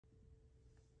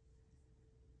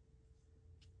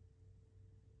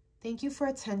Thank you for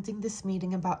attending this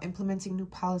meeting about implementing new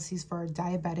policies for our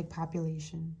diabetic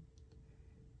population.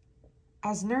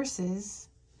 As nurses,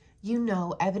 you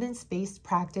know evidence-based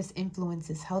practice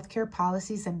influences healthcare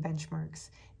policies and benchmarks.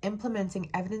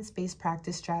 Implementing evidence-based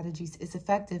practice strategies is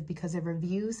effective because it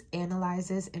reviews,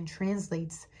 analyzes, and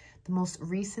translates the most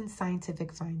recent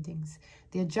scientific findings.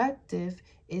 The objective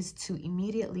is to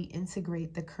immediately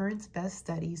integrate the current best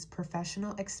studies,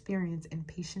 professional experience, and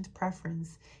patient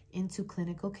preference into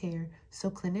clinical care so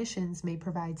clinicians may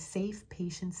provide safe,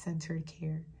 patient-centered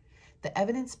care. The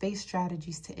evidence-based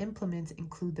strategies to implement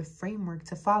include the framework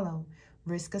to follow: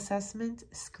 risk assessment,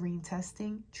 screen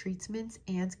testing, treatment,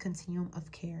 and continuum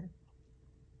of care.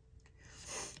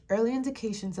 Early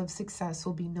indications of success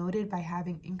will be noted by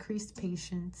having increased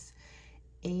patients'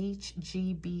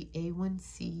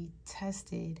 HbA1c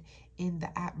tested in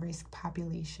the at-risk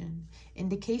population.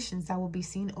 Indications that will be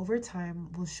seen over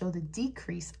time will show the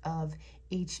decrease of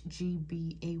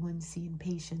HbA1c in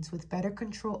patients with better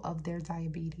control of their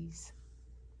diabetes.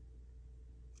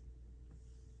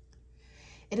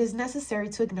 It is necessary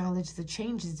to acknowledge the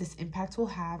changes this impact will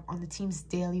have on the team's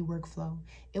daily workflow.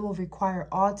 It will require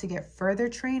all to get further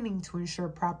training to ensure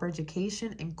proper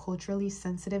education and culturally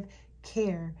sensitive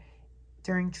care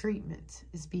during treatment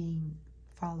is being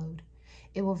followed.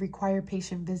 It will require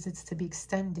patient visits to be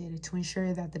extended to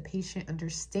ensure that the patient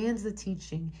understands the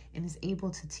teaching and is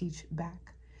able to teach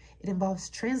back. It involves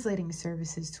translating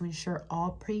services to ensure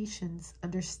all patients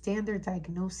understand their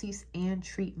diagnoses and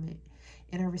treatment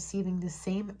and are receiving the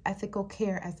same ethical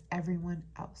care as everyone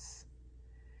else.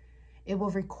 It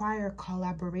will require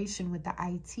collaboration with the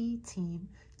IT team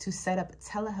to set up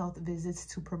telehealth visits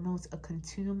to promote a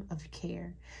continuum of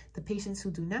care. The patients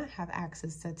who do not have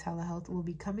access to telehealth will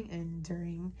be coming in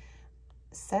during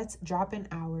set drop-in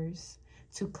hours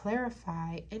to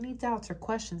clarify any doubts or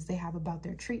questions they have about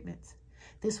their treatment.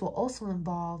 This will also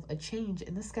involve a change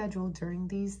in the schedule during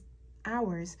these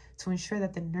hours to ensure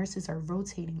that the nurses are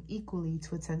rotating equally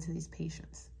to attend to these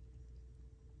patients.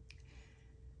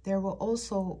 There will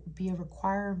also be a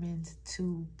requirement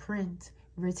to print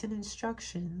written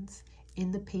instructions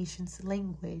in the patient's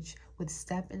language with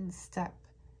step-by-step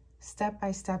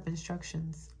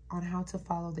instructions on how to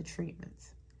follow the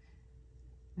treatment.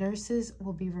 Nurses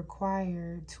will be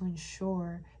required to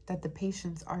ensure that the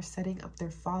patients are setting up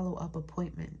their follow-up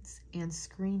appointments and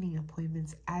screening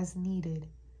appointments as needed.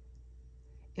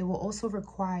 It will also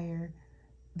require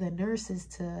the nurses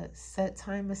to set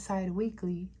time aside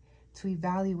weekly to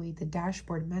evaluate the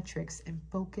dashboard metrics and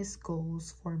focus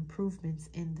goals for improvements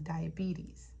in the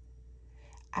diabetes.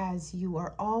 As you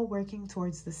are all working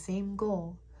towards the same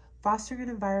goal, fostering an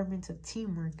environment of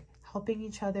teamwork, helping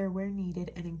each other where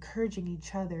needed, and encouraging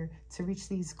each other to reach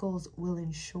these goals will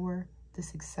ensure the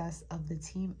success of the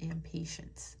team and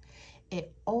patients.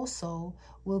 It also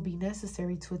will be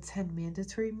necessary to attend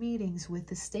mandatory meetings with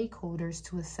the stakeholders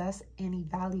to assess and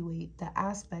evaluate the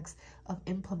aspects of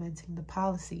implementing the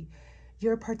policy.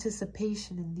 Your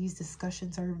participation in these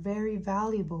discussions are very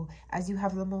valuable as you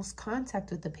have the most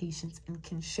contact with the patients and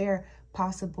can share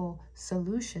possible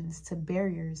solutions to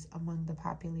barriers among the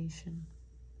population.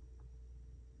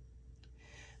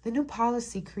 The new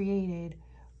policy created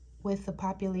with the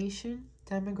population,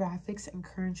 demographics, and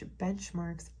current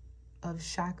benchmarks of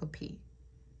Shakopee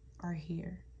are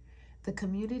here. The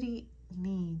community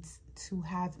needs to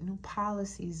have new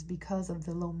policies because of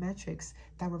the low metrics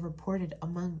that were reported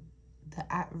among the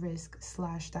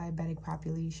at-risk/diabetic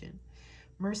population.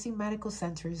 Mercy Medical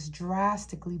Center is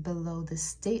drastically below the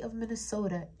state of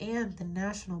Minnesota and the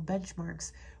national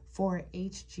benchmarks for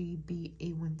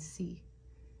HbA1c.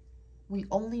 We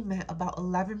only met about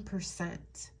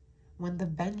 11% when the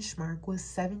benchmark was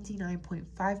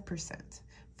 79.5%.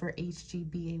 for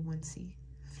HbA1c.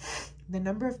 The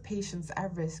number of patients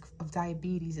at risk of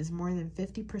diabetes is more than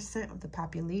 50% of the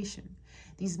population.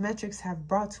 These metrics have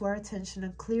brought to our attention a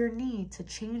clear need to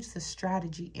change the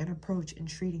strategy and approach in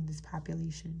treating this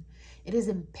population. It is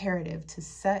imperative to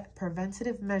set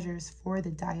preventative measures for the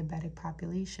diabetic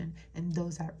population and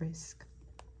those at risk.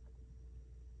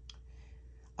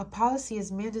 A policy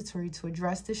is mandatory to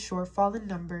address the shortfall in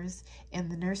numbers and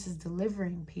the nurses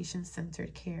delivering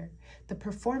patient-centered care. The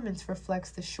performance reflects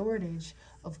the shortage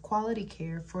of quality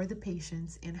care for the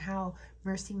patients and how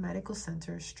Mercy Medical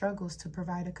Center struggles to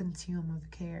provide a continuum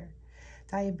of care.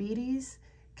 Diabetes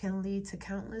can lead to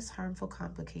countless harmful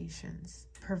complications.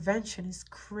 Prevention is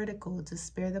critical to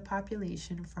spare the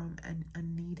population from an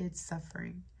unneeded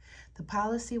suffering. The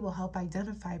policy will help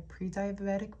identify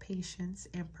pre-diabetic patients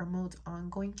and promote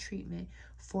ongoing treatment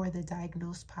for the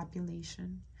diagnosed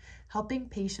population. Helping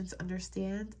patients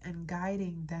understand and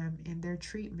guiding them in their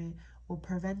treatment will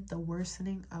prevent the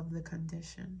worsening of the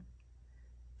condition.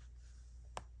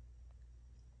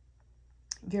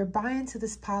 Your buy-in to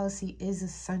this policy is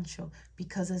essential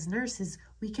because as nurses,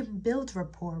 we can build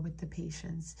rapport with the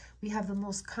patients. We have the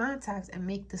most contact and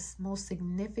make the most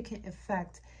significant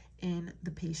effect in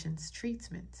the patient's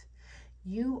treatment.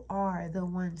 You are the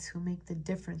ones who make the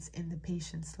difference in the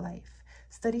patient's life.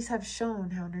 Studies have shown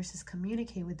how nurses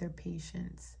communicate with their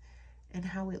patients and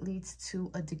how it leads to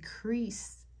a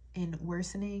decrease in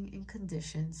worsening in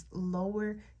conditions,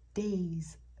 lower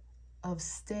days of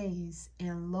stays,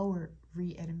 and lower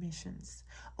readmissions.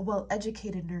 A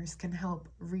well-educated nurse can help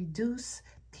reduce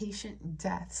patient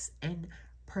deaths and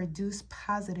produce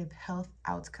positive health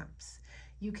outcomes.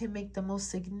 You can make the most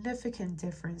significant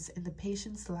difference in the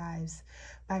patient's lives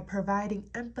by providing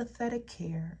empathetic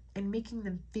care and making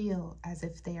them feel as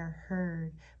if they are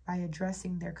heard by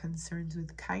addressing their concerns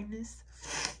with kindness,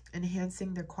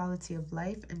 enhancing their quality of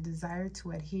life and desire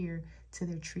to adhere to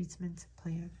their treatment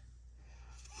plan.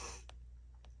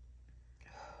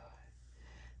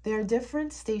 There are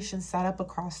different stations set up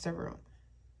across the room,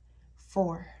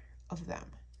 4 of them.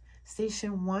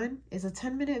 Station 1 is a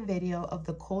 10-minute video of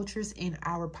the cultures in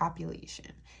our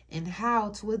population and how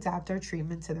to adapt our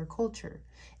treatment to their culture.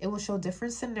 It will show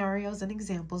different scenarios and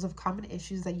examples of common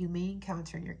issues that you may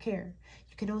encounter in your care.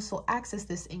 You can also access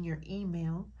this in your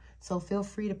email, so feel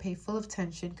free to pay full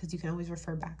attention because you can always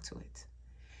refer back to it.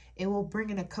 It will bring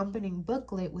an accompanying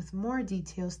booklet with more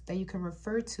details that you can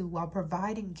refer to while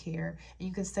providing care and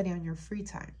you can study on your free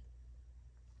time.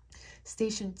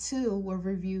 Station 2 will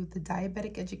review the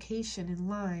diabetic education in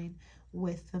line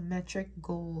with the metric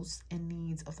goals and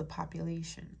needs of the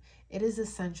population. It is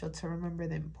essential to remember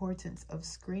the importance of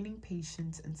screening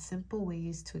patients and simple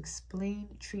ways to explain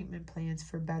treatment plans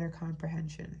for better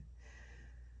comprehension.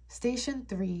 Station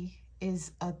 3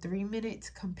 is a 3-minute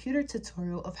computer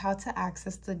tutorial of how to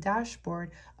access the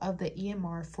dashboard of the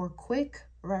EMR for quick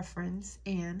reference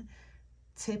and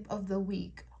tip of the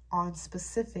week on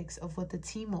specifics of what the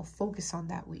team will focus on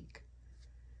that week.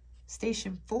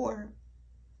 Station 4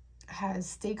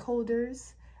 has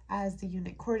stakeholders as the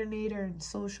unit coordinator and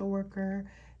social worker,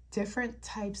 different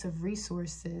types of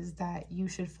resources that you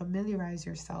should familiarize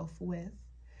yourself with.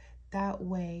 That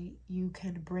way you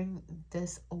can bring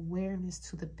this awareness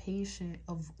to the patient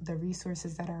of the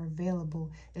resources that are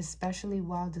available, especially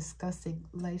while discussing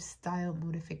lifestyle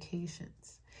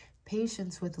modifications.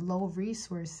 Patients with low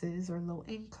resources or low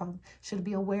income should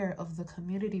be aware of the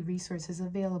community resources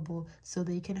available so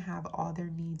they can have all their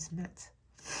needs met.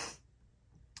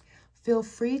 Feel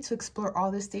free to explore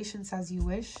all the stations as you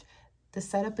wish. The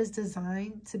setup is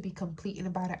designed to be complete in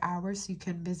about an hour, so you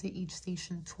can visit each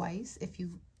station twice if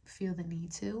you feel the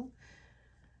need to.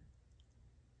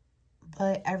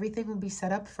 But everything will be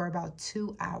set up for about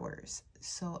 2 hours.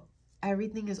 So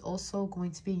everything is also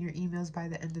going to be in your emails by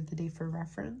the end of the day for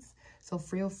reference. So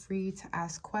feel free to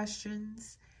ask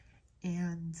questions,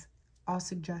 and all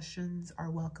suggestions are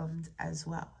welcomed as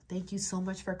well. Thank you so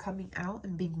much for coming out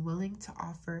and being willing to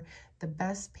offer the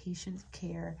best patient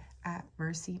care at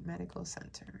Mercy Medical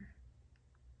Center.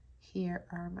 Here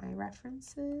are my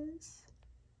references.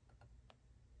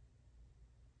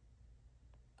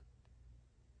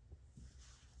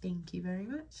 Thank you very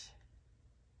much.